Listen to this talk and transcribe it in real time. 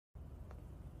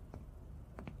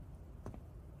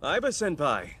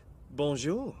Aiba-senpai.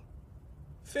 Bonjour.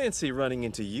 Fancy running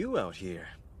into you out here.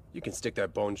 You can stick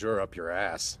that bonjour up your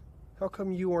ass. How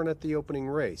come you weren't at the opening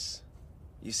race?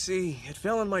 You see, it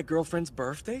fell on my girlfriend's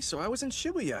birthday, so I was in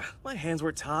Shibuya. My hands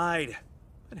were tied.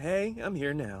 But hey, I'm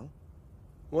here now.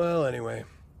 Well, anyway.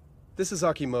 This is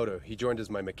Akimoto. He joined as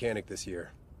my mechanic this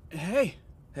year. Hey.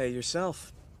 Hey,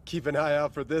 yourself. Keep an eye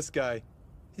out for this guy.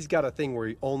 He's got a thing where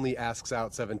he only asks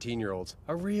out 17-year-olds.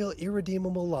 A real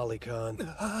irredeemable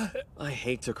lolicon. I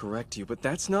hate to correct you, but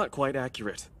that's not quite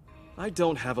accurate. I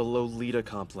don't have a Lolita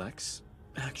complex.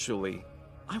 Actually,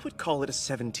 I would call it a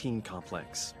 17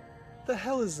 complex. The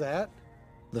hell is that?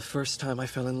 The first time I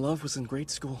fell in love was in grade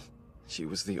school. She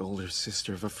was the older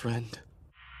sister of a friend.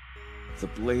 The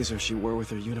blazer she wore with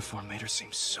her uniform made her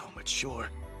seem so mature.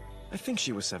 I think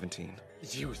she was 17.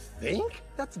 You think?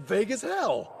 That's vague as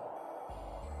hell.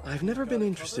 I've never been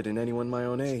interested in anyone my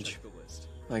own age.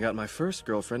 I got my first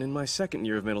girlfriend in my second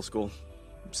year of middle school.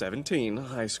 17, a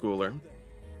high schooler.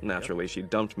 Naturally, she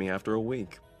dumped me after a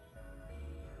week.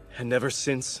 And ever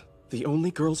since, the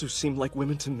only girls who seemed like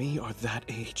women to me are that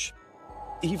age.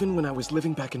 Even when I was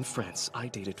living back in France, I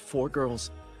dated 4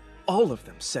 girls. All of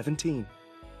them 17.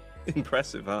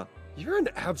 Impressive, huh? You're an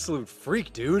absolute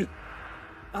freak, dude.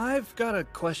 I've got a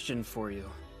question for you.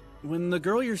 When the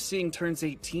girl you're seeing turns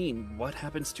 18, what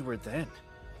happens to her then?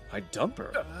 I dump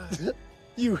her.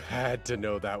 You had to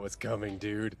know that was coming,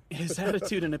 dude. His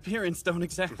attitude and appearance don't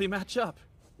exactly match up.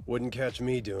 Wouldn't catch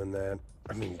me doing that.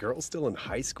 I mean, girls still in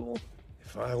high school?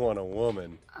 If I want a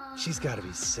woman, she's gotta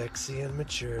be sexy and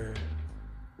mature.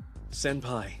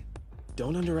 Senpai,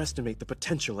 don't underestimate the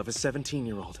potential of a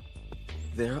 17-year-old.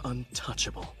 They're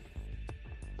untouchable.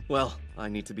 Well, I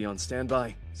need to be on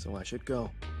standby, so I should go.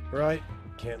 Right.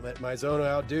 Can't let Mizono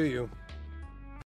outdo you.